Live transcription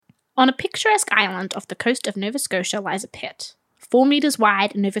On a picturesque island off the coast of Nova Scotia lies a pit. 4 metres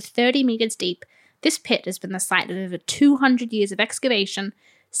wide and over 30 metres deep, this pit has been the site of over 200 years of excavation,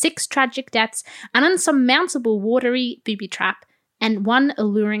 6 tragic deaths, an unsurmountable watery booby-trap, and one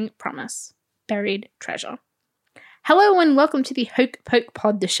alluring promise: buried treasure. Hello and welcome to the Hoke Poke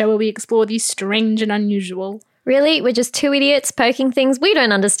Pod, the show where we explore the strange and unusual. Really? We're just two idiots poking things we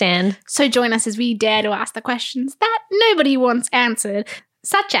don't understand. So join us as we dare to ask the questions that nobody wants answered,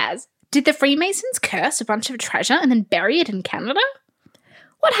 such as, did the Freemasons curse a bunch of treasure and then bury it in Canada?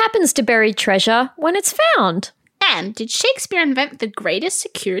 What happens to buried treasure when it's found? And did Shakespeare invent the greatest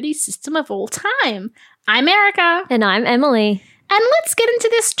security system of all time? I'm Erica. And I'm Emily. And let's get into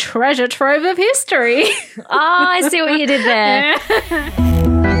this treasure trove of history. Oh, I see what you did there.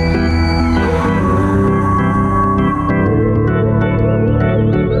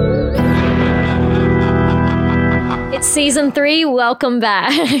 It's season 3. Welcome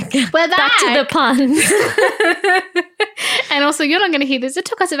back. We're back to the puns. And also, you're not going to hear this. It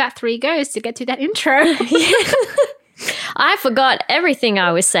took us about 3 goes to get to that intro. I forgot everything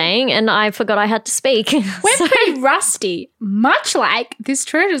I was saying and I forgot I had to speak. We're pretty rusty, much like this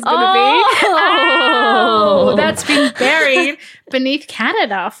treasure's going to be. Oh, that's been buried beneath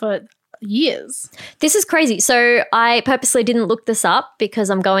Canada for years. This is crazy. So I purposely didn't look this up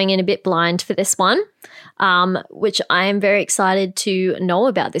because I'm going in a bit blind for this one, which I am very excited to know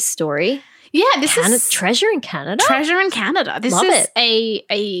about this story. Yeah, this is treasure in Canada. Treasure in Canada. This Love is it.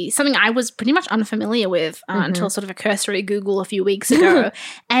 a something I was pretty much unfamiliar with until sort of a cursory Google a few weeks ago,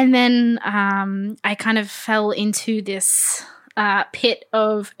 and then I kind of fell into this pit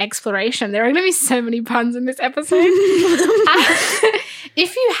of exploration. There are going to be so many puns in this episode.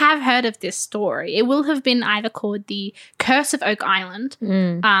 If you have heard of this story, it will have been either called the Curse of Oak Island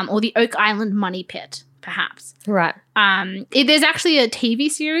or the Oak Island Money Pit. Perhaps. Right. There's actually a TV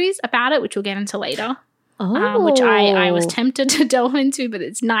series about it, which we'll get into later, which I was tempted to delve into, but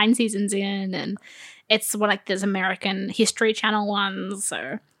it's 9 seasons in, and it's there's American History Channel ones,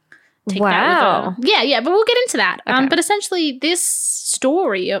 so take that with yeah, but we'll get into that. Okay. But essentially, this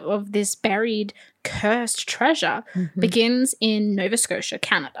story of this buried, cursed treasure begins in Nova Scotia,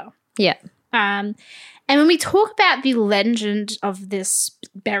 Canada. Yeah. And when we talk about the legend of this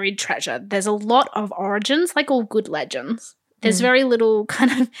buried treasure, there's a lot of origins, like all good legends. There's very little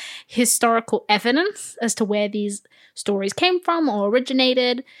kind of historical evidence as to where these stories came from or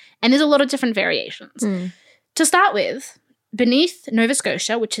originated, and there's a lot of different variations. To start with, beneath Nova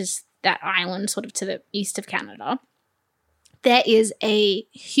Scotia, which is that island sort of to the east of Canada, there is a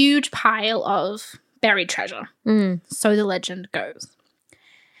huge pile of buried treasure. So the legend goes.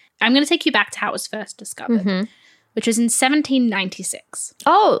 I'm going to take you back to how it was first discovered, which was in 1796.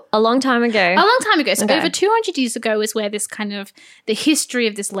 Oh, a long time ago. A long time ago. So over 200 years ago is where this kind of, the history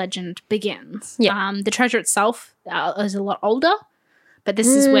of this legend begins. Yeah. The treasure itself is a lot older, but this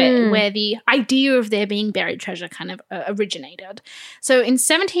is where the idea of there being buried treasure kind of originated. So in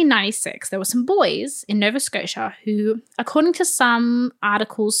 1796, there were some boys in Nova Scotia who, according to some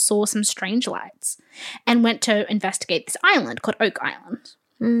articles, saw some strange lights and went to investigate this island called Oak Island.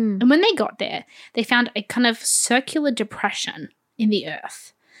 And when they got there, they found a kind of circular depression in the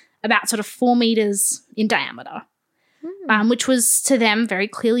earth, about sort of 4 meters in diameter, which was to them very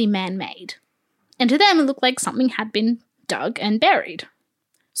clearly man-made. And to them, it looked like something had been dug and buried.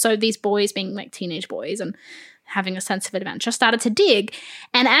 So these boys, being like teenage boys and having a sense of adventure, started to dig.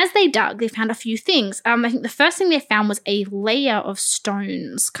 And as they dug, they found a few things. I think the first thing they found was a layer of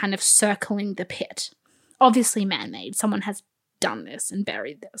stones kind of circling the pit. Obviously man-made. Someone has done this and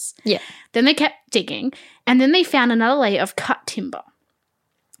buried this. Yeah. Then they kept digging, and then they found another layer of cut timber.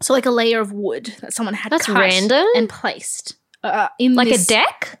 So like a layer of wood that someone had cut random and placed in like this a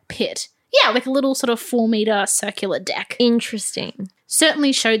deck pit. Yeah, like a little sort of 4-meter circular deck. Interesting.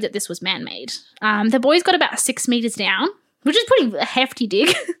 Certainly showed that this was man-made. The boys got about 6 meters down, which is pretty hefty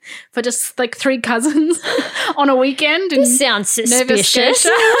dig for just like 3 cousins on a weekend. This sounds suspicious.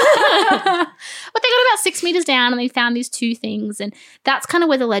 But they got about 6 meters down and they found these 2 things. And that's kind of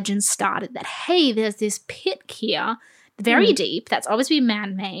where the legend started, that, hey, there's this pit here, very deep, that's obviously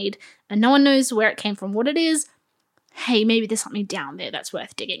man-made, and no one knows where it came from, what it is. Hey, maybe there's something down there that's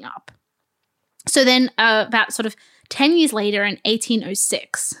worth digging up. So then about sort of 10 years later in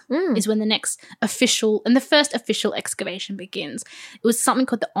 1806 is when the first official excavation begins. It was something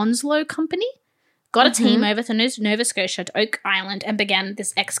called the Onslow Company. Got a team over to Nova Scotia to Oak Island and began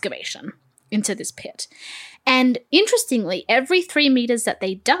this excavation into this pit. And interestingly, every 3 meters that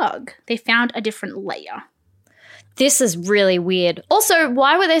they dug, they found a different layer. This is really weird. Also,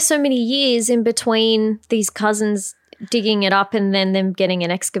 why were there so many years in between these cousins digging it up and then them getting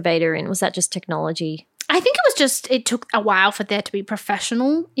an excavator in? Was that just technology? I think it took a while for there to be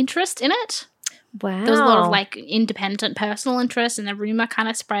professional interest in it. Wow. There was a lot of like independent personal interest, and the rumor kind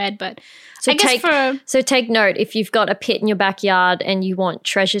of spread. But so take note, if you've got a pit in your backyard and you want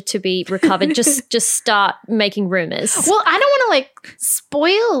treasure to be recovered, just start making rumors. Well, I don't want to like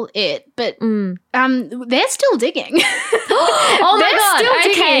spoil it, but they're still digging. Oh my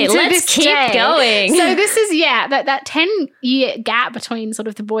god! Okay, let's keep going. So this is that 10-year gap between sort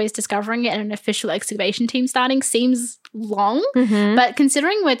of the boys discovering it and an official excavation team starting seems long, but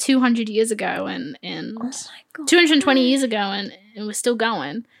considering we're 200 years ago and 220 years ago and we're still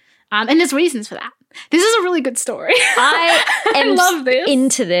going, and there's reasons for that. This is a really good story. I love this.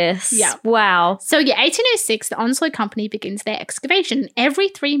 Into this. Yeah. Wow. So 1806, the Onslow Company begins their excavation. Every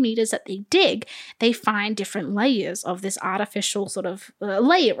 3 meters that they dig, they find different layers of this artificial sort of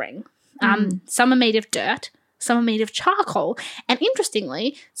layering. Some are made of dirt, some are made of charcoal, and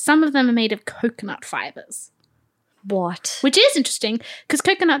interestingly, some of them are made of coconut fibers. What? Which is interesting because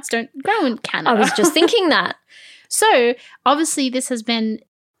coconuts don't grow in Canada. I was just thinking that. So obviously this has been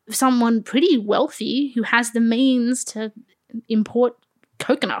someone pretty wealthy who has the means to import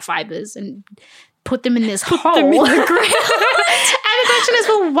coconut fibers and put them in this hole. Them in the ground. And the question is,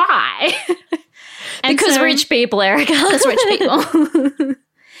 well, why? Because rich people, Erica. Because rich people.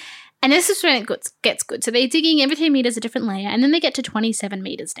 And this is when it gets good. So they're digging every 10 meters a different layer, and then they get to 27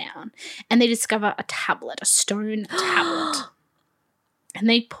 meters down, and they discover a tablet, a stone tablet. And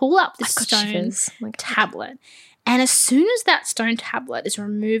they pull up this stone tablet. And as soon as that stone tablet is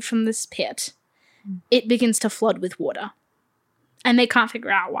removed from this pit, it begins to flood with water. And they can't figure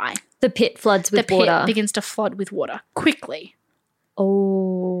out why. The pit floods with water. The pit begins to flood with water quickly.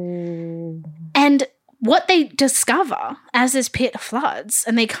 Oh. And what they discover as this pit floods,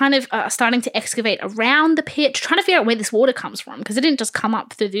 and they kind of are starting to excavate around the pit, trying to figure out where this water comes from, because it didn't just come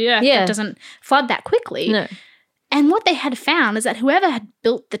up through the earth. Yeah. It doesn't flood that quickly. No. And what they had found is that whoever had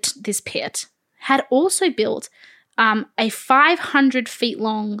built this pit had also built a 500 feet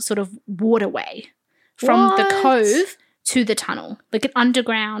long sort of waterway from the cove to the tunnel, like an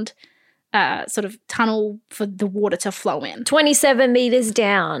underground sort of tunnel for the water to flow in. 27 meters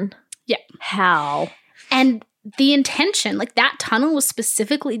down. Yeah. How? And the intention, like that tunnel was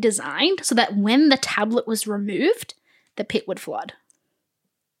specifically designed so that when the tablet was removed, the pit would flood.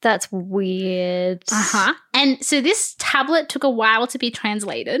 That's weird. And so this tablet took a while to be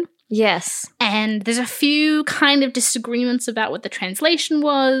translated. Yes. And there's a few kind of disagreements about what the translation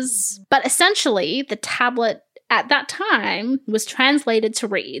was. But essentially, the tablet at that time was translated to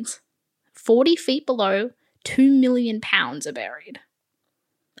read 40 feet below, 2 million pounds are buried.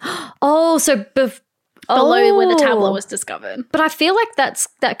 Oh, so below where the tablet was discovered. But I feel like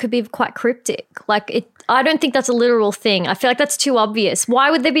that could be quite cryptic. I don't think that's a literal thing. I feel like that's too obvious.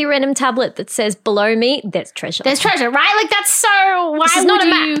 Why would there be a random tablet that says below me, there's treasure? There's treasure, right? Like that's so, why would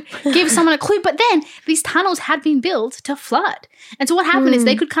you give someone a clue? But then these tunnels had been built to flood. And so what happened is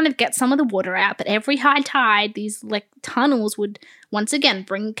they could kind of get some of the water out, but every high tide, these like tunnels would once again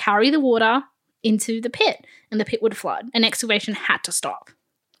carry the water into the pit, and the pit would flood. And excavation had to stop.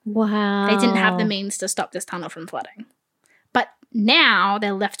 Wow. They didn't have the means to stop this tunnel from flooding. But now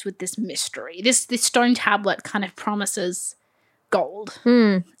they're left with this mystery. This stone tablet kind of promises gold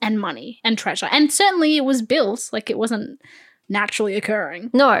and money and treasure. And certainly it was built, like it wasn't naturally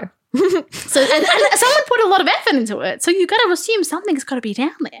occurring. No. So and someone put a lot of effort into it. So you got to assume something's got to be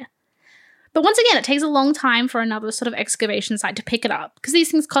down there. But once again, it takes a long time for another sort of excavation site to pick it up because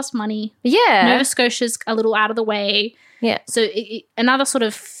these things cost money. Yeah. Nova Scotia's a little out of the way. Yeah. So another sort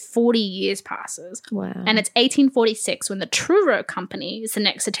of 40 years passes. Wow. And it's 1846 when the Truro Company is the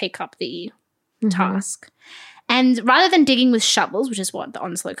next to take up the task. And rather than digging with shovels, which is what the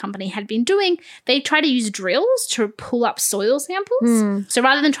Onslow Company had been doing, they try to use drills to pull up soil samples. So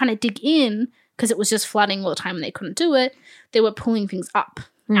rather than trying to dig in, because it was just flooding all the time and they couldn't do it, they were pulling things up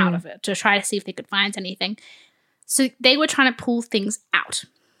out of it to try to see if they could find anything. So they were trying to pull things out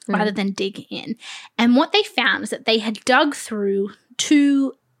rather than dig in. And what they found is that they had dug through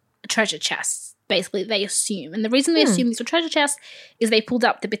 2 treasure chests, basically, they assume. And the reason they assume these were treasure chests is they pulled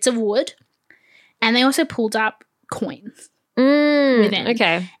up the bits of wood and they also pulled up coins within.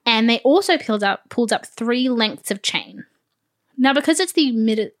 Okay. And they also pulled up 3 lengths of chain. Now, because it's the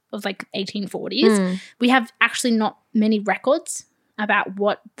mid of like 1840s, we have actually not many records about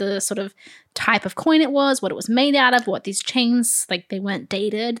what the sort of type of coin it was, what it was made out of, what these chains, like they weren't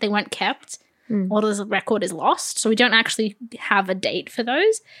dated, they weren't kept. All this record is lost, so we don't actually have a date for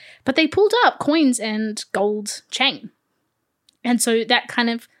those. But they pulled up coins and gold chain. And so that kind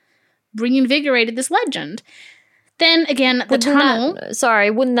of reinvigorated this legend. Then again, the tunnel.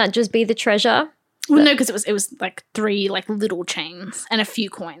 Wouldn't that just be the treasure? Well, no, because it was like 3 like little chains and a few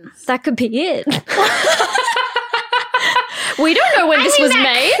coins. That could be it. We don't know when this was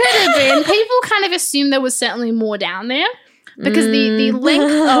made. Could have been. People kind of assume there was certainly more down there because the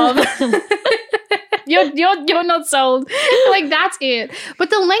length of you're not sold. Like, that's it.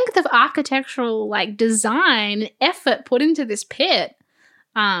 But the length of architectural like design and effort put into this pit.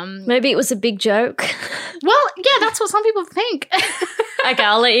 Maybe it was a big joke. Well, yeah, that's what some people think. Okay,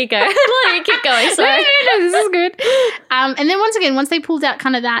 I'll let you go. Let you keep going. Sorry. No, this is good. And then once they pulled out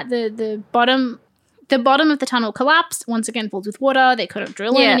kind of that the bottom of the tunnel collapsed. Once again, filled with water. They couldn't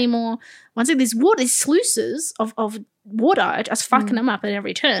drill in anymore. Once again, these sluices of water are just fucking them up at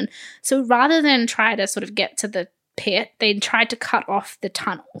every turn. So rather than try to sort of get to the pit, they tried to cut off the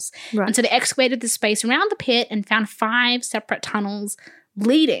tunnels. Right. And so they excavated the space around the pit and found 5 separate tunnels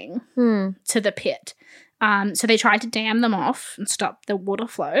leading to the pit. So they tried to dam them off and stop the water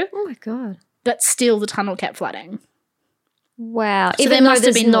flow. Oh my God. But still the tunnel kept flooding. Wow. So there must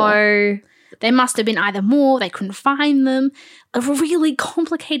have been more. There must have been either more, they couldn't find them, a really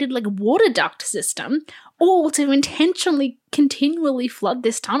complicated like water duct system, or to intentionally continually flood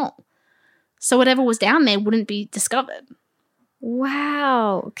this tunnel. So whatever was down there wouldn't be discovered.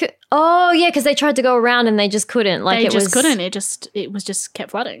 Wow. Oh, yeah, because they tried to go around and they just couldn't. Like, couldn't. It was just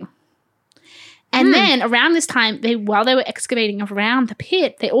kept flooding. And then around this time, while they were excavating around the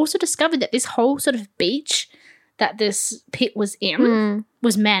pit, they also discovered that this whole sort of beach that this pit was in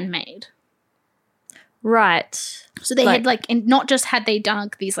was man-made. Right. So they had and not just had they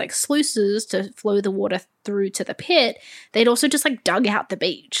dug these like sluices to flow the water through to the pit, they'd also just like dug out the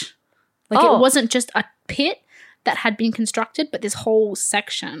beach. Like it wasn't just a pit that had been constructed, but this whole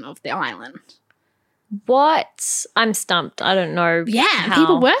section of the island. What? I'm stumped. I don't know. Yeah,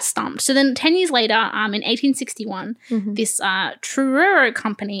 people were stumped. So then 10 years later, in 1861, this Truro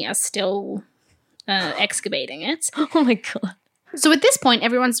company are still excavating it. Oh my God. So at this point,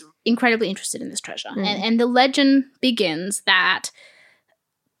 everyone's incredibly interested in this treasure. And the legend begins that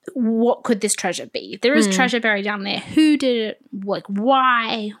what could this treasure be? There is treasure buried down there. Who did it? Like,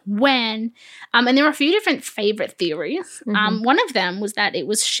 why? When? And there are a few different favorite theories. One of them was that it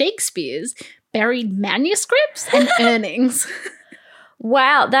was Shakespeare's buried manuscripts and earnings.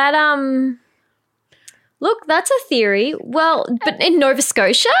 Wow. That, look, that's a theory. Well, but in Nova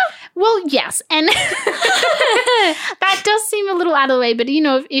Scotia? Well, yes. And that does seem a little out of the way. But, you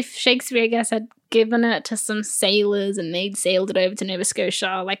know, if Shakespeare, I guess, had given it to some sailors and they'd sailed it over to Nova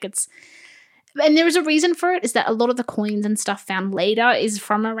Scotia, like it's... And there is a reason for it, is that a lot of the coins and stuff found later is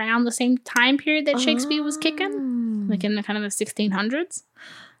from around the same time period that Shakespeare was kicking, like in the kind of the 1600s.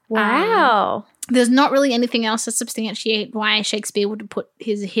 Wow. There's not really anything else to substantiate why Shakespeare would have put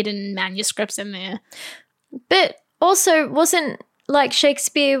his hidden manuscripts in there. But also,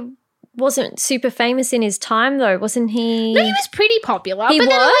 Shakespeare wasn't super famous in his time, though, wasn't he? No, he was pretty popular. He was?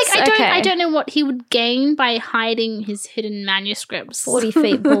 I don't know what he would gain by hiding his hidden manuscripts. 40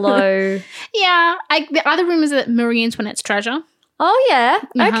 feet below. Yeah. The other rumors that Marie Antoinette's treasure. Oh,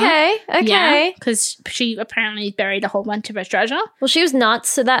 yeah. Okay. Yeah, because she apparently buried a whole bunch of her treasure. Well, she was nuts,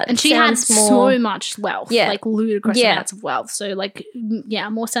 so that and she had so much wealth, like ludicrous Yeah. amounts of wealth. So,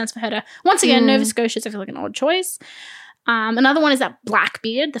 more sense for her to... Once again, Nova Scotia, I feel like an odd choice. Another one is that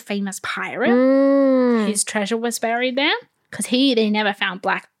Blackbeard, the famous pirate. His treasure was buried there because they never found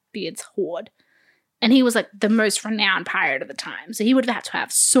Blackbeard's hoard. And he was like the most renowned pirate of the time. So he would have had to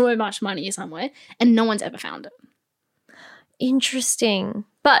have so much money somewhere and no one's ever found it. Interesting.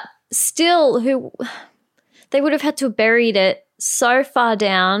 But still, they would have had to have buried it so far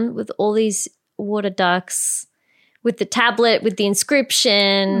down with all these water ducts, with the tablet, with the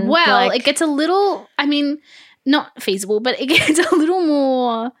inscription. Well, it gets a little, not feasible, but it gets a little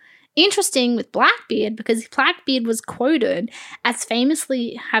more interesting with Blackbeard because Blackbeard was quoted as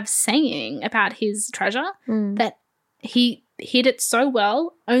famously saying about his treasure that he hid it so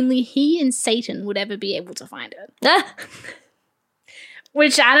well, only he and Satan would ever be able to find it.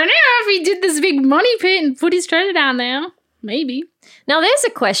 Which, I don't know, if he did this big money pit and put his treasure down there, maybe. Now, there's a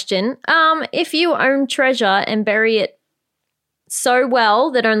question. If you own treasure and bury it so well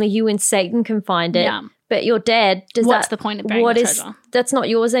that only you and Satan can find it, but you're dead, what's the point of burying the treasure? That's not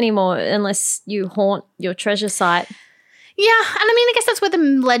yours anymore unless you haunt your treasure site. Yeah, and I guess that's where the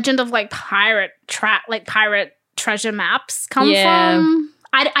legend of pirate treasure maps come from.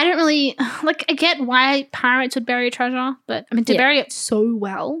 I don't really, I get why pirates would bury a treasure, but, to bury it so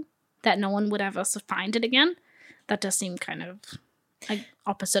well that no one would ever find it again, that does seem kind of,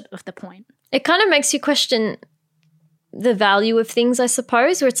 opposite of the point. It kind of makes you question the value of things, I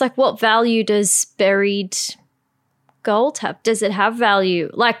suppose, where it's like, what value does buried gold have? Does it have value?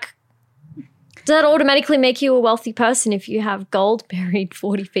 Like, does that automatically make you a wealthy person if you have gold buried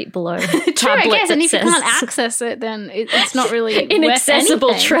 40 feet below? True, I guess. And if you can't access it, then it's not really inaccessible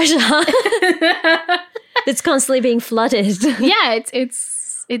worth anything. treasure that's constantly being flooded. Yeah,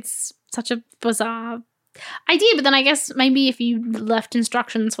 it's such a bizarre idea. But then I guess maybe if you left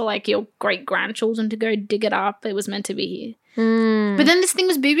instructions for like your great grandchildren to go dig it up, it was meant to be here. But then this thing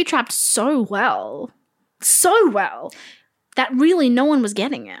was booby-trapped so well, that really no one was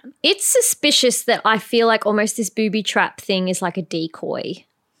getting it. It's suspicious that I feel like almost this booby trap thing is like a decoy.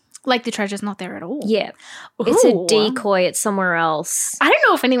 Like the treasure's not there at all. Yeah. It's a decoy. It's somewhere else. I don't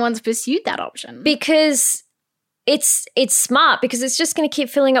know if anyone's pursued that option. Because it's smart because it's just going to keep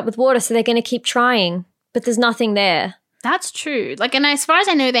filling up with water, so they're going to keep trying, but there's nothing there. That's true. Like, and as far as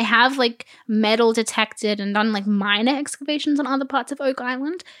I know, they have like metal detected and done like minor excavations on other parts of Oak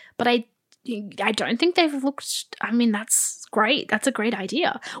Island, but I don't think they've looked. I mean, that's great. That's a great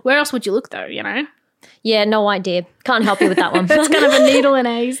idea. Where else would you look, though, you know? Yeah, no idea. Can't help you with that one. That's kind of a needle in a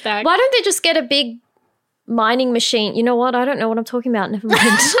haystack. Why don't they just get a big mining machine? You know what? I don't know what I'm talking about. Never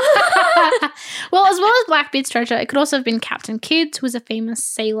mind. Well, as well as Blackbeard's treasure, it could also have been Captain Kidd, who was a famous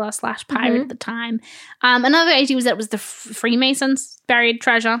sailor / pirate at the time. Another idea was that it was the Freemasons' buried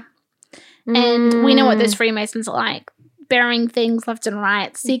treasure. And we know what those Freemasons are like. Burying things left and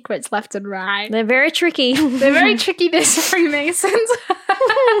right, secrets left and right. They're very tricky. They're very tricky, these Freemasons.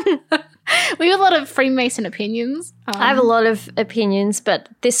 We have a lot of Freemason opinions. I have a lot of opinions, but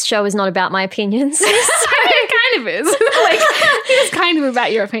this show is not about my opinions. It kind of is. Like, it is kind of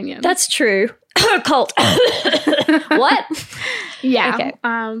about your opinion. That's true. Cult. What? Yeah. Okay.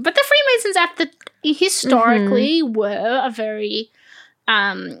 But the Freemasons historically were a very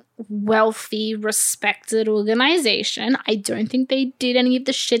wealthy, respected organization. I don't think they did any of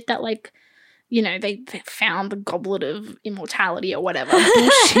the shit that, like, you know, they found the goblet of immortality or whatever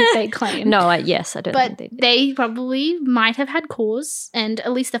bullshit they claimed. No, yes, I don't think they did. But they probably might have had cause and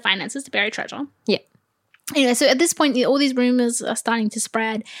at least the finances to bury treasure. Yeah. Anyway, so at this point, all these rumors are starting to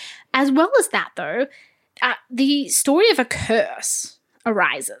spread. As well as that, though, the story of a curse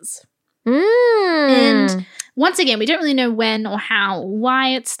arises. And once again, we don't really know when or how or why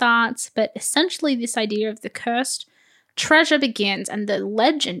it starts, but essentially this idea of the cursed treasure begins, and the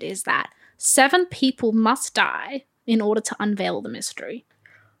legend is that 7 people must die in order to unveil the mystery.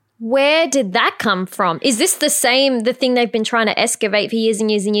 Where did that come from? Is this the thing they've been trying to excavate for years and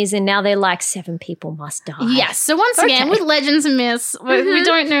years and years, and now they're like 7 people must die? Yes. So once again, with legends and myths, we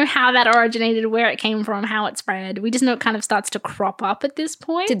don't know how that originated, where it came from, how it spread. We just know it kind of starts to crop up at this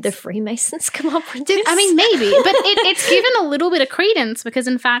point. Did the Freemasons come up with this? I mean, maybe. But it's given a little bit of credence because,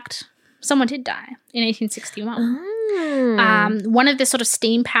 in fact, someone did die in 1861. One of the sort of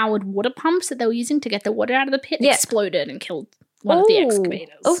steam-powered water pumps that they were using to get the water out of the pit exploded and killed one of the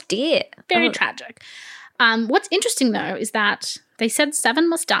excavators. Oh, dear. Very tragic. What's interesting, though, is that they said 7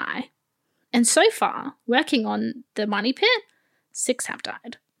 must die. And so far, working on the money pit, 6 have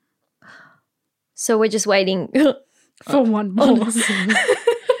died. So we're just waiting for one more.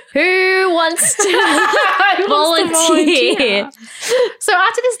 Who wants to volunteer? So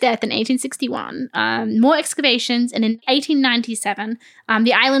after this death in 1861, more excavations, and in 1897,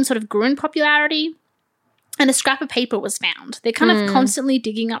 the island sort of grew in popularity, and a scrap of paper was found. They're kind of constantly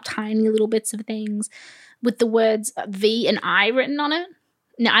digging up tiny little bits of things with the words V and I written on it.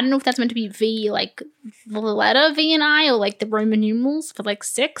 Now, I don't know if that's meant to be V, like the letter V and I, or like the Roman numerals for like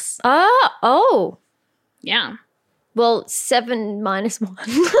 6. Oh. Yeah. Well, 7 minus 1.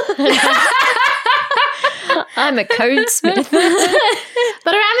 I'm a codesmith.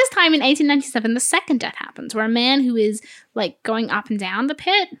 But around this time in 1897, the second death happens, where a man who is like going up and down the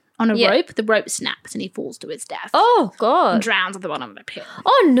pit on a rope, the rope snaps and he falls to his death. Oh, God. And drowns at the bottom of the pit.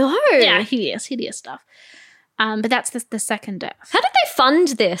 Oh, no. Yeah, hideous stuff. But that's the second death. How did they fund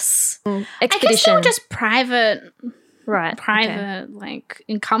this expedition? I guess they were just private, okay. like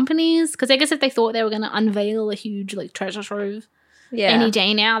in companies. Because I guess if they thought they were going to unveil a huge like treasure trove any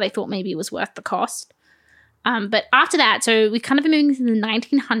day now, they thought maybe it was worth the cost. But after that, so we kind of been moving to the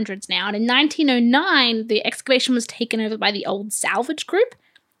 1900s now. And in 1909, the excavation was taken over by the Old Salvage Group,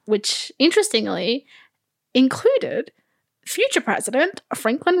 which interestingly included future president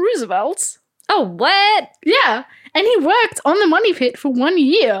Franklin Roosevelt. Oh, what? Yeah. And he worked on the money pit for 1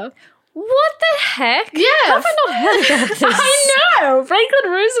 year. What the heck? Yeah. How have I not heard about this? I know.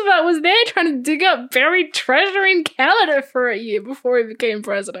 Franklin Roosevelt was there trying to dig up buried treasure in Canada for a year before he became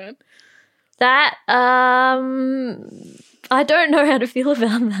president. That, I don't know how to feel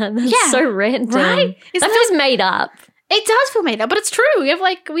about that. That's so random. Right? That feels made up. It does feel made up, but it's true. We have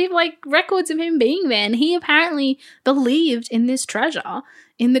records of him being there, and he apparently believed in this treasure,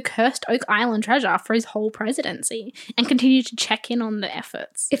 in the cursed Oak Island treasure, for his whole presidency, and continued to check in on the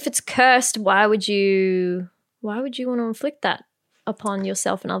efforts. If it's cursed, why would you want to inflict that upon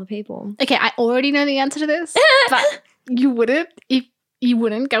yourself and other people? Okay, I already know the answer to this, but you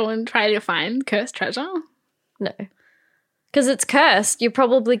wouldn't go and try to find cursed treasure? No. Because it's cursed. You're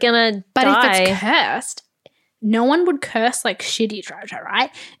probably going to die. But if it's cursed, no one would curse like shitty treasure,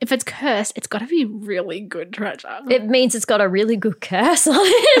 right? If it's cursed, it's got to be really good treasure. It means it's got a really good curse on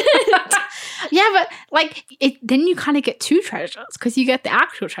it. Yeah, but then you kind of get two treasures because you get the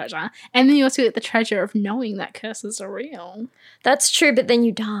actual treasure and then you also get the treasure of knowing that curses are real. That's true, but then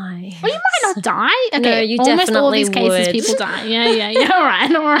you die. Well, you might not die. Okay, no, you almost definitely all of these cases, would. people die. Yeah. All right.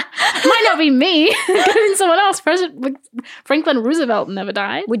 Might not be me. It could have been someone else. President Franklin Roosevelt never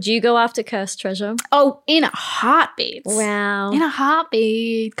died. Would you go after cursed treasure? Oh, in a heartbeat. Wow. In a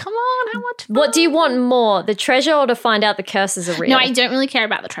heartbeat. Come on, how much fun? What do you want more, the treasure or to find out the curses are real? No, I don't really care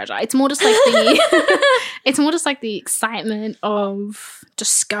about the treasure. It's more just like the excitement of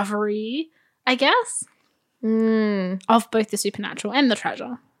discovery, I guess. Of both the supernatural and the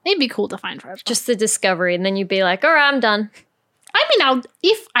treasure. It'd be cool to find treasure. Just the discovery, and then you'd be like, all right, I'm done. I mean,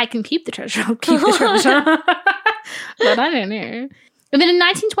 if I can keep the treasure, I'll keep the treasure. But I don't know. And then in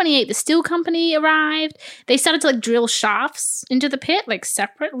 1928, the steel company arrived. They started to drill shafts into the pit,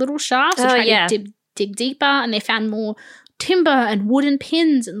 separate little shafts to try to dig deeper, and they found more timber and wooden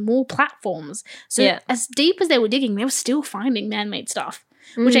pins and more platforms. So as deep as they were digging, they were still finding man-made stuff,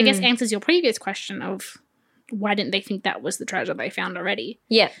 which I guess answers your previous question of why didn't they think that was the treasure they found already?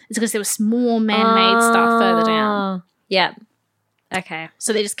 Yeah. It's because there was more man-made stuff further down. Yeah. Okay.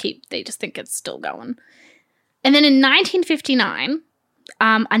 So they just think it's still going. And then in 1959,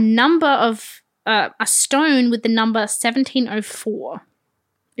 a stone with the number 1704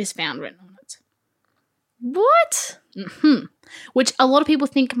 is found written on it. What? Mm-hmm. Which a lot of people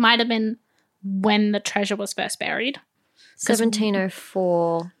think might have been when the treasure was first buried.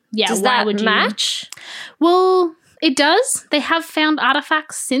 1704. Yeah, does that match? Well, it does. They have found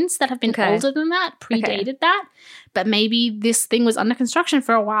artifacts since that have been older than that, predated that. But maybe this thing was under construction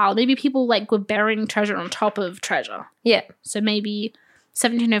for a while. Maybe people were burying treasure on top of treasure. Yeah. So maybe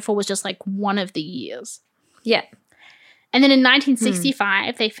 1704 was just one of the years. Yeah. And then in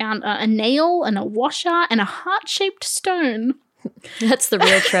 1965, they found a nail and a washer and a heart-shaped stone. That's the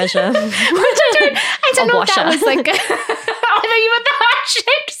real treasure. I don't know if that was I know you meant the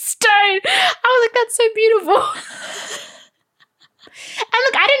heart-shaped stone. I was like, that's so beautiful.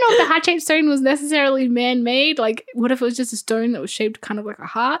 And I don't know if the heart-shaped stone was necessarily man-made. What if it was just a stone that was shaped kind of like a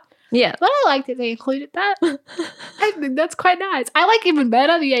heart? Yeah. But I like that they included that. I think that's quite nice. I like even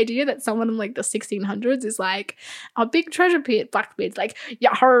better the idea that someone in the 1600s is a big treasure pit. Blackbeard's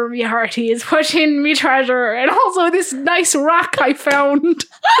yar, me hearty is pushing me treasure, and also this nice rock I found.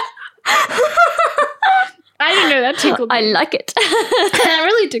 I didn't know that tickled me. I like it. That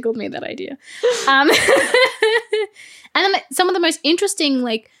really tickled me, that idea. And then some of the most interesting,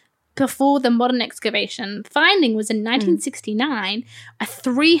 before the modern excavation finding was in 1969, a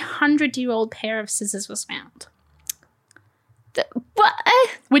 300-year-old pair of scissors was found. What?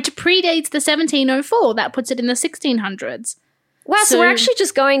 Which predates the 1704. That puts it in the 1600s. Wow, so we're actually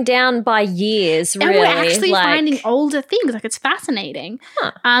just going down by years, really. And we're actually finding older things. It's fascinating.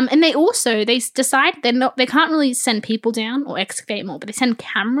 Huh. And they decide they can't really send people down or excavate more, but they send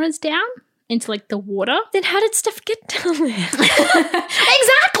cameras down into the water. Then how did stuff get down there?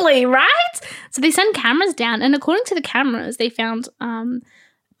 Exactly, right? So they send cameras down, and according to the cameras, they found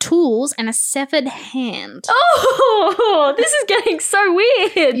tools and a severed hand. Oh, this is getting so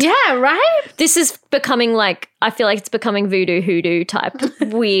weird. Yeah, right? This is becoming I feel like it's becoming voodoo hoodoo type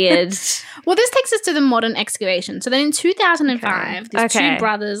weird. Well, this takes us to the modern excavation. So then in 2005, these two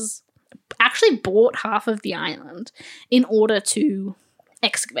brothers actually bought half of the island in order to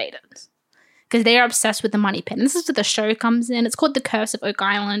excavate it. Because they're obsessed with the money pit. And this is where the show comes in. It's called The Curse of Oak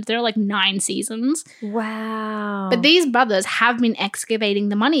Island. There are 9 seasons. Wow. But these brothers have been excavating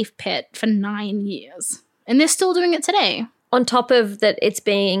the money pit for 9 years. And they're still doing it today. On top of that, it's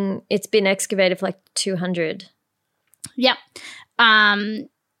been excavated for 200. Yep.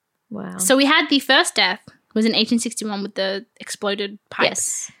 Wow. So we had the first death was in 1861 with the exploded pipe.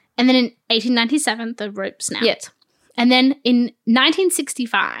 Yes. And then in 1897, the rope snapped. Yep. And then in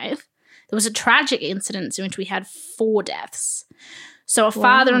 1965... there was a tragic incident in which we had 4 deaths. So a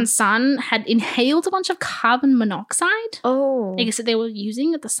father and son had inhaled a bunch of carbon monoxide. Oh. I guess that they were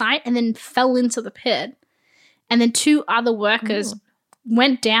using at the site, and then fell into the pit. And then 2 other workers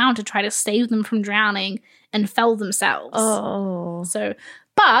went down to try to save them from drowning and fell themselves. Oh. So,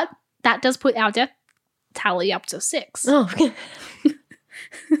 but that does put our death tally up to 6. Oh.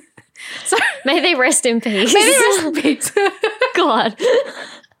 So May they rest in peace. May they rest in peace. God.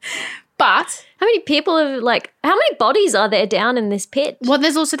 But how many people how many bodies are there down in this pit? well,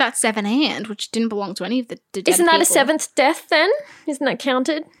 there's also that 7 hand, which didn't belong to any of the dead Isn't that people. a 7th death then? Isn't that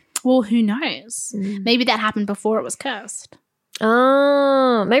counted? Well, who knows? Maybe that happened before it was cursed.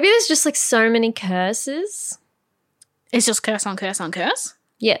 Oh, maybe there's just so many curses. It's just curse on curse on curse?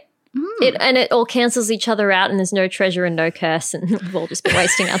 Yeah. It all cancels each other out and there's no treasure and no curse and we've all just been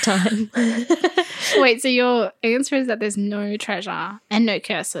wasting our time. Wait, so your answer is that there's no treasure and no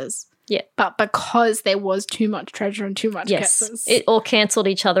curses? Yeah. But because there was too much treasure and too much curses. It all cancelled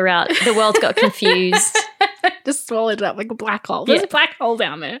each other out. The world got confused. Just swallowed it up like a black hole. There's a black hole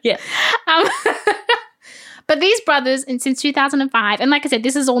down there. Yeah. But these brothers, and since 2005, and like I said,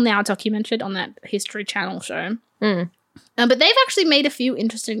 this is all now documented on that History Channel show. But they've actually made a few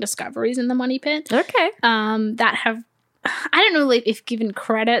interesting discoveries in the money pit. Okay. That have, I don't know if given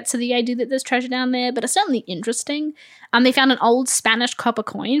credit to the idea that there's treasure down there, but it's certainly interesting. They found an old Spanish copper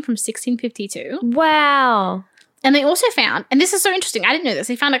coin from 1652. Wow. And they also found, and this is so interesting, I didn't know this,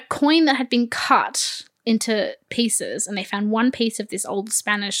 they found a coin that had been cut into pieces, and they found one piece of this old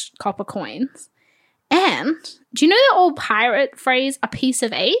Spanish copper coin. And do you know the old pirate phrase, a piece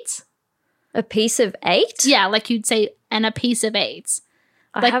of 8? A piece of 8? Yeah, like you'd say, and a piece of 8.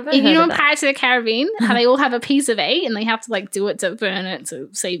 I haven't if you heard know of in that. Pirates of the Caribbean, how they all have a piece of 8 and they have to do it to burn it to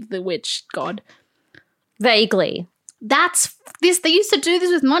save the witch god. Vaguely. That's this. They used to do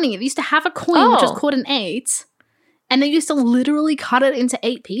this with money. They used to have a coin which was called an 8, and they used to literally cut it into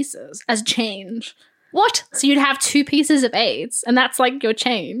 8 pieces as change. What? So you'd have 2 pieces of 8s, and that's your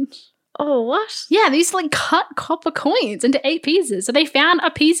change. Oh, what? Yeah, they used to cut copper coins into 8 pieces. So they found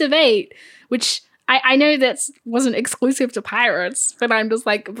a piece of 8, which I know that wasn't exclusive to pirates, but I'm just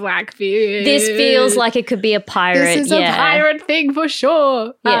Blackbeard. This feels like it could be a pirate. This is a pirate thing for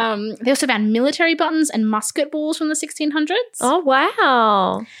sure. Yeah. They also found military buttons and musket balls from the 1600s. Oh,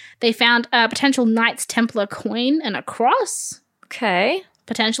 wow. They found a potential Knights Templar coin and a cross, Okay.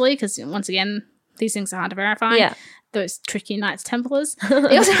 potentially, because once again, these things are hard to verify. Yeah. Those tricky Knights Templars.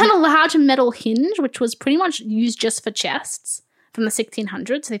 They also found a large metal hinge, which was pretty much used just for chests from the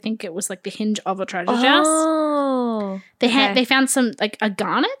 1600s. They think it was the hinge of a treasure chest. Oh. They found some a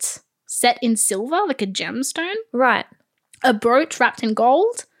garnet set in silver, like a gemstone, Right. a brooch wrapped in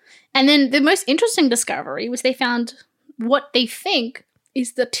gold, and then the most interesting discovery was they found what they think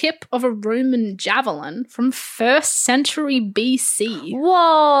is the tip of a Roman javelin from 1st century BC.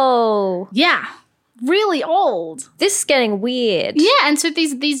 Whoa. Yeah. Really old. This is getting weird. Yeah, and so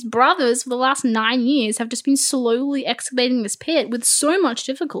these brothers for the last 9 years have just been slowly excavating this pit with so much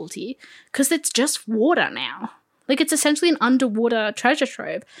difficulty because it's just water now. It's essentially an underwater treasure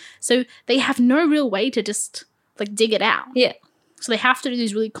trove. So they have no real way to just dig it out. Yeah. So they have to do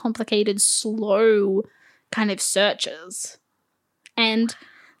these really complicated, slow kind of searches. And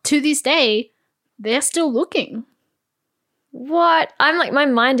to this day, they're still looking. What? I'm my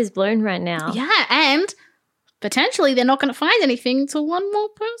mind is blown right now. Yeah, and potentially they're not going to find anything till one more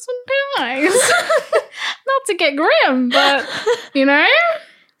person dies. Not to get grim, but,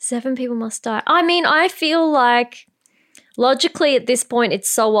 7 people must die. I mean, I feel logically at this point it's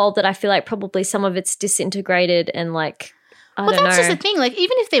so old that I feel probably some of it's disintegrated and I don't know. Well, that's just the thing.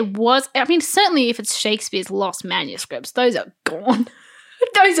 Even if there was, certainly if it's Shakespeare's lost manuscripts, those are gone.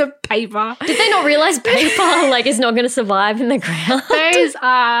 Those are paper. Did they not realize paper is not going to survive in the ground? Those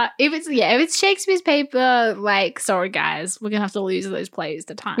are if it's Shakespeare's paper, sorry guys, we're gonna have to lose those plays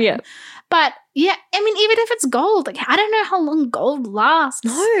to time. Yeah. But yeah, even if it's gold, I don't know how long gold lasts.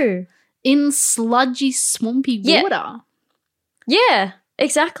 No. In sludgy, swampy water. Yeah,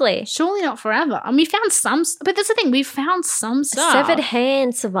 exactly. Surely not forever. And we found some, but that's the thing, we found some stuff. A severed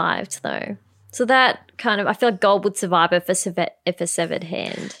hand survived though. So that kind of, I feel gold would survive if a severed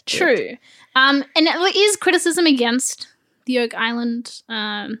hand did. True. And it is criticism against the Oak Island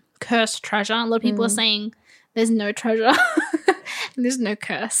cursed treasure. A lot of people are saying there's no treasure and there's no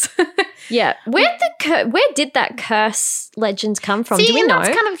curse. Yeah. Where did that curse legends come from? See, do we know?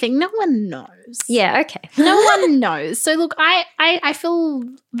 That's kind of thing. No one knows. Yeah, okay. No one knows. So look, I feel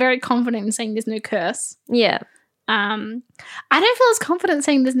very confident in saying there's no curse. Yeah. I don't feel as confident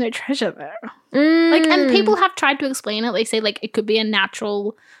saying there's no treasure though. And people have tried to explain it. They say it could be a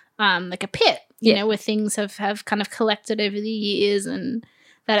natural, a pit, you know, where things have kind of collected over the years, and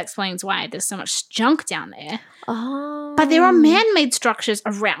that explains why there's so much junk down there. Oh. But there are man-made structures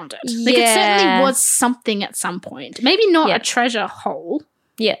around it. It certainly was something at some point. Maybe not a treasure hole.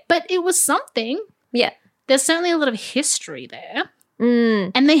 Yeah. But it was something. Yeah. there's certainly a lot of history there.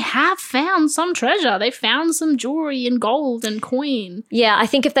 Mm. And they have found some treasure. They found some jewelry and gold and coin. Yeah, I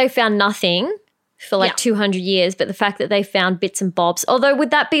think if they found nothing for like 200 years, but the fact that they found bits and bobs, although would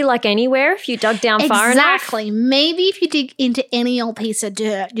that be like anywhere if you dug down far enough? Exactly. Maybe if you dig into any old piece of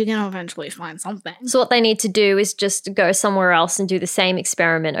dirt, you're going to eventually find something. So what they need to do is just go somewhere else and do the same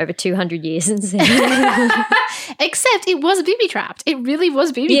experiment over 200 years and see. Except it was booby-trapped. It really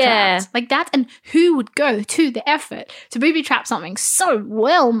was booby-trapped. Yeah. Like that. And who would go to the effort to booby-trap something so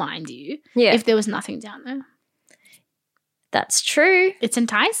well, mind you, if there was nothing down there? That's true. It's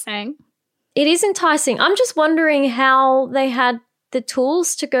enticing. It is enticing. I'm just wondering how they had the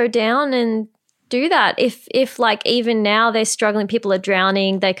tools to go down and do that. If like even now they're struggling, people are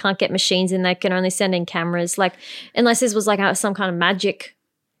drowning, they can't get machines in, they can only send in cameras. Like unless this was like some kind of magic,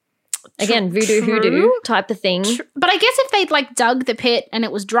 again, voodoo hoodoo type of thing. But I guess if they'd like dug the pit and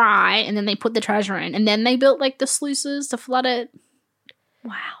it was dry and then they put the treasure in and then they built like the sluices to flood it.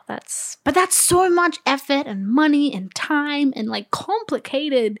 Wow, But that's so much effort and money and time and like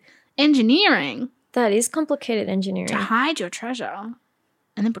complicated engineering. That is complicated engineering. To hide your treasure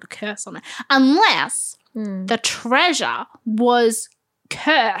and then put a curse on it. Unless the treasure was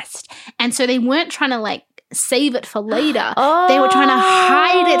cursed. And so they weren't trying to like save it for later. They were trying to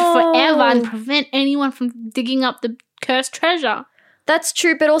hide it forever and prevent anyone from digging up the cursed treasure. That's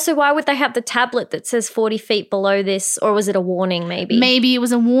true, but also why would they have the tablet that says 40 feet below this? Or was it a warning maybe? Maybe it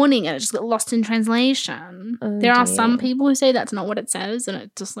was a warning and it just got lost in translation. There are some people who say that's not what it says and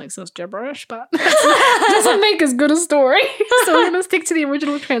it just like says gibberish, but it doesn't make as good a story. So we're going to stick to the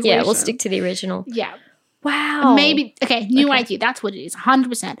original translation. Yeah, we'll stick to the original. Yeah. Wow. Maybe, new idea. That's what it is,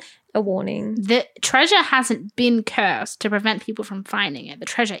 100%. A warning. The treasure hasn't been cursed to prevent people from finding it. The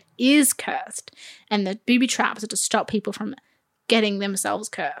treasure is cursed and the booby traps are to stop people from getting themselves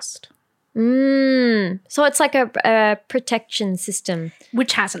cursed. So it's like a protection system.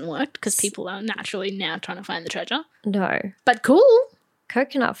 Which hasn't worked because people are naturally now trying to find the treasure. No. But cool.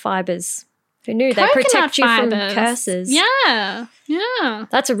 Coconut fibers. Who knew? They protect you from curses. Yeah.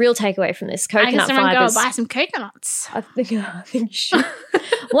 That's a real takeaway from this. Coconut I guess fibers. Go buy some coconuts. I think you should.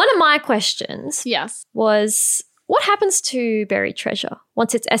 One of my questions was, what happens to buried treasure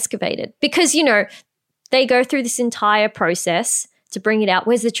once it's excavated? Because, you know, they go through this entire process to bring it out.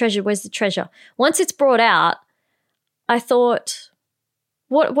 Where's the treasure? Where's the treasure? Once it's brought out, I thought,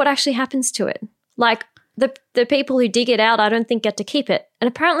 what actually happens to it? Like the people who dig it out, I don't think get to keep it. And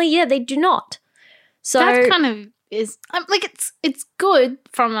apparently, they do not. So that kind of is like it's good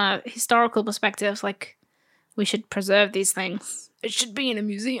from a historical perspective. Like we should preserve these things. It should be in a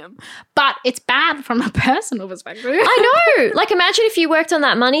museum. But it's bad from a personal perspective. I know. Like, imagine if you worked on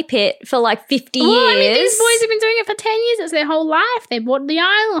that money pit for like 50 years. I mean, these boys have been doing it for 10 years. It's their whole life. They bought the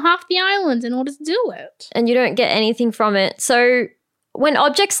island, half the island in order to do it. And you don't get anything from it. So when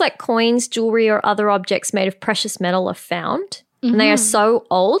objects like coins, jewelry, or other objects made of precious metal are found, and they are so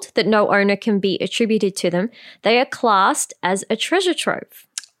old that no owner can be attributed to them, they are classed as a treasure trove.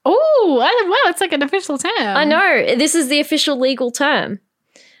 Oh, well, it's like an official term. I know. This is the official legal term.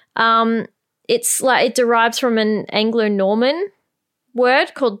 It's like it derives from an Anglo-Norman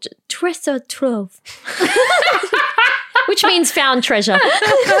word called treasure trove, which means found treasure.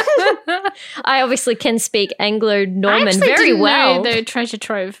 I obviously can speak Anglo-Norman very well. Know the treasure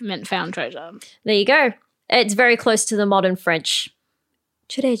trove meant found treasure. There you go. It's very close to the modern French.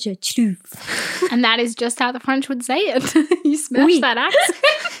 Treasure trove. And that is just how the French would say it. You smashed that accent.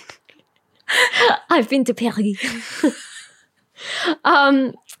 I've been to Paris.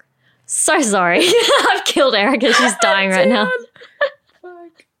 So sorry. I've killed Erica. She's dying right now.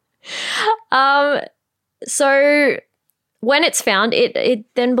 So when it's found, it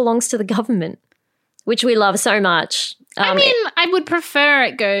then belongs to the government, which we love so much. I mean, I would prefer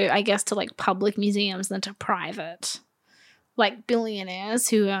it go, I guess, to like public museums than to private, like billionaires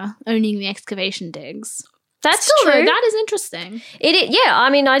who are owning the excavation digs. That's Still, true. Though, that is interesting. Yeah, I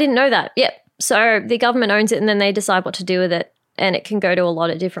mean, I didn't know that. Yep. So the government owns it and then they decide what to do with it. And it can go to a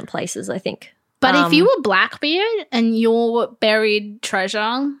lot of different places, I think. But if you were Blackbeard and your buried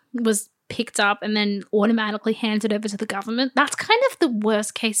treasure was picked up and then automatically handed over to the government, that's kind of the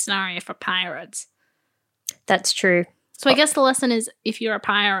worst case scenario for pirates. That's true. So I guess the lesson is, if you're a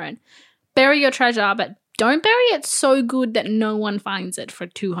pirate, bury your treasure, but don't bury it so good that no one finds it for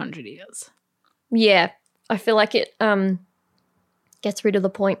 200 years. Yeah. I feel like it gets rid of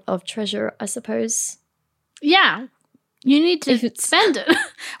the point of treasure, I suppose. Yeah. You need to spend it. Wait,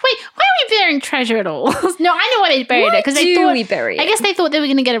 why are we burying treasure at all? No, I know why they buried it. Because they thought we bury it? I guess they thought they were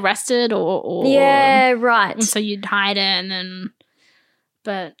going to get arrested or yeah, right. And so you'd hide it and then...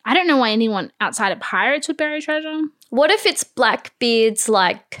 But I don't know why anyone outside of pirates would bury treasure. What if it's Blackbeard's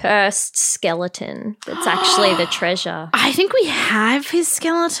like cursed skeleton that's actually the treasure? I think we have his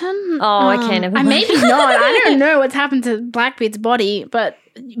skeleton. Oh, okay, never mind. Maybe not. I don't know what's happened to Blackbeard's body, but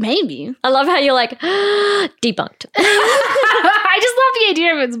maybe. I love how you're like, debunked. I just love the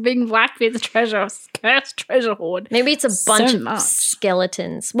idea of it being Blackbeard's treasure, cursed treasure hoard. Maybe it's a bunch of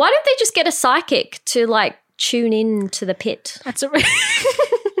skeletons. Why don't they just get a psychic to like tune in to the pit? That's a really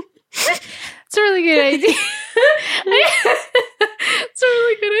good idea. It's a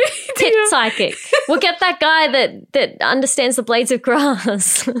really good idea. Pit psychic. We'll get that guy that understands the blades of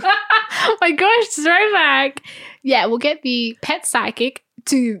grass. Oh my gosh, throwback. Yeah, we'll get the pet psychic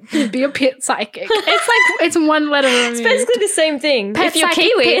to be a pit psychic. It's one letter removed. It's basically the same thing. Pet if you're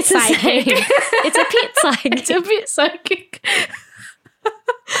psychic, Kiwi, it's psychic. The same. It's a pit psychic. It's a pit psychic.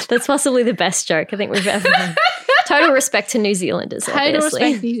 That's possibly the best joke I think we've ever done. Total respect to New Zealanders, obviously. Total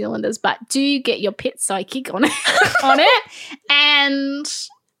respect to New Zealanders, but do get your pit psychic on it. And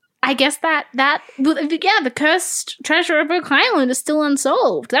I guess the cursed treasure of Oak Island is still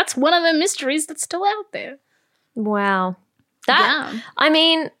unsolved. That's one of the mysteries that's still out there. Wow. I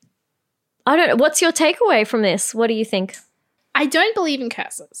mean, I don't know. What's your takeaway from this? What do you think? I don't believe in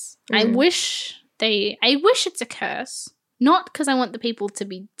curses. I wish it's a curse. Not because I want the people to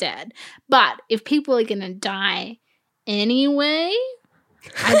be dead, but if people are going to die anyway,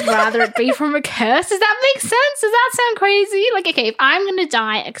 I'd rather it be from a curse. Does that make sense? Does that sound crazy? Like, okay, if I'm going to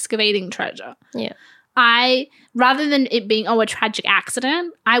die excavating treasure, rather than it being, a tragic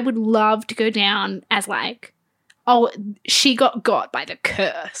accident, I would love to go down as like, she got by the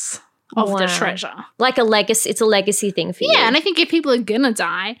curse of the treasure. Like a legacy. It's a legacy thing for you. Yeah, and I think if people are going to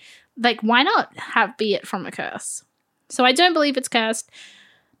die, like, why not be it from a curse? So I don't believe it's cursed.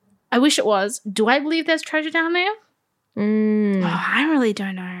 I wish it was. Do I believe there's treasure down there? I really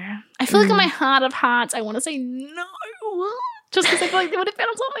don't know. I feel like in my heart of hearts, I want to say no. Just because I feel like they would have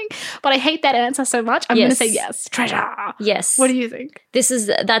found something. But I hate that answer so much. I'm going to say yes. Treasure. Yes. What do you think?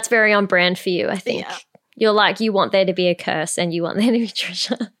 That's very on brand for you, I think. Yeah. You're like, you want there to be a curse and you want there to be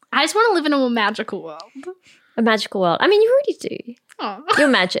treasure. I just want to live in a more magical world. A magical world. I mean, you already do. Oh. You're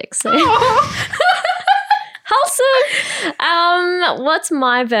magic, so... Wholesome. What's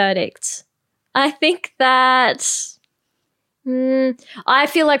my verdict? I think that I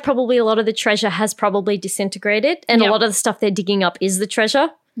feel like probably a lot of the treasure has probably disintegrated and a lot of the stuff they're digging up is the treasure.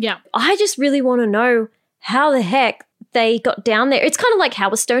 Yeah. I just really want to know how the heck they got down there. It's kind of like how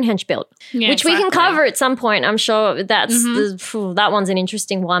was Stonehenge built, which we can cover at some point. I'm sure that's that one's an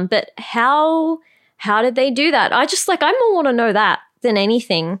interesting one. But how did they do that? I more want to know that than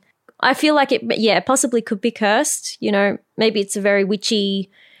anything. I feel like it possibly could be cursed. You know, maybe it's a very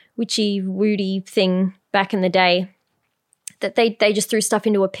witchy, woody thing back in the day that they just threw stuff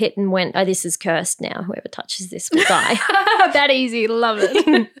into a pit and went, oh, this is cursed now. Whoever touches this will die. That easy. Love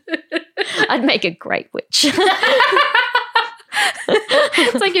it. I'd make a great witch.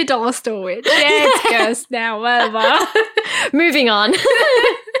 It's like your dollar store witch. Yeah, it's cursed now, whatever. Moving on. Okay,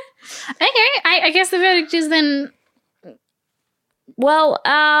 I guess the verdict is then... Well,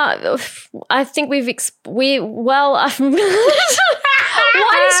 I think why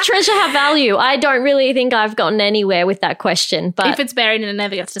does treasure have value? I don't really think I've gotten anywhere with that question. But if it's buried and it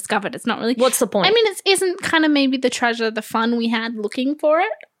never gets discovered, it's not really... What's the point? I mean, isn't kind of maybe the treasure the fun we had looking for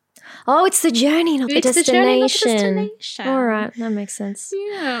it? Oh, it's the journey, not the destination. The journey, not the destination. All right, that makes sense.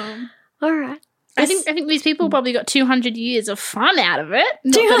 Yeah. All right. I think these people probably got 200 years of fun out of it.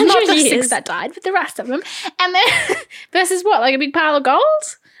 200 not the years. 6 that died, but the rest of them. And then versus what, like a big pile of gold?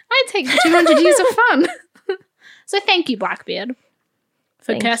 I'd take 200 years of fun. So thank you, Blackbeard,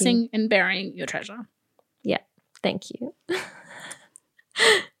 for cursing and burying your treasure. Yeah, thank you.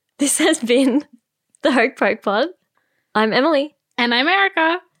 This has been the Hoke Poke Pod. I'm Emily. And I'm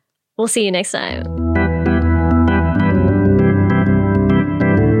Erica. We'll see you next time.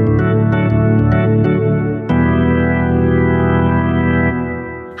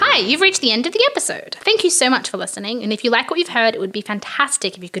 You've reached the end of the episode. Thank you so much for listening, and if you like what you've heard, it would be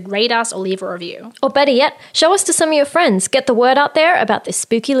fantastic if you could rate us or leave a review. Or better yet, show us to some of your friends. Get the word out there about this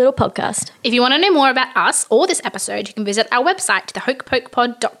spooky little podcast. If you want to know more about us or this episode, you can visit our website,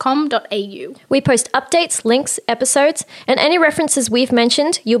 thehokepokepod.com.au. We post updates, links, episodes, and any references we've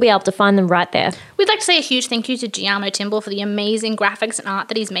mentioned, you'll be able to find them right there. We'd like to say a huge thank you to Giamo Timble for the amazing graphics and art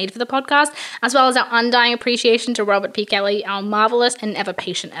that he's made for the podcast, as well as our undying appreciation to Robert P. Kelly, our marvellous and ever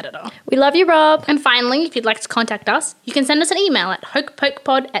patient editor. We love you, Rob. And finally, if you'd like to contact us, you can send us an email at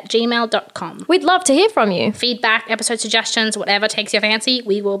hokepokepod@gmail.com. We'd love to hear from you. Feedback, episode suggestions, whatever takes your fancy,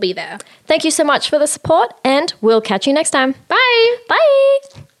 we will be there. Thank you so much for the support, and we'll catch you next time. Bye.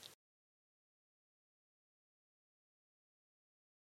 Bye.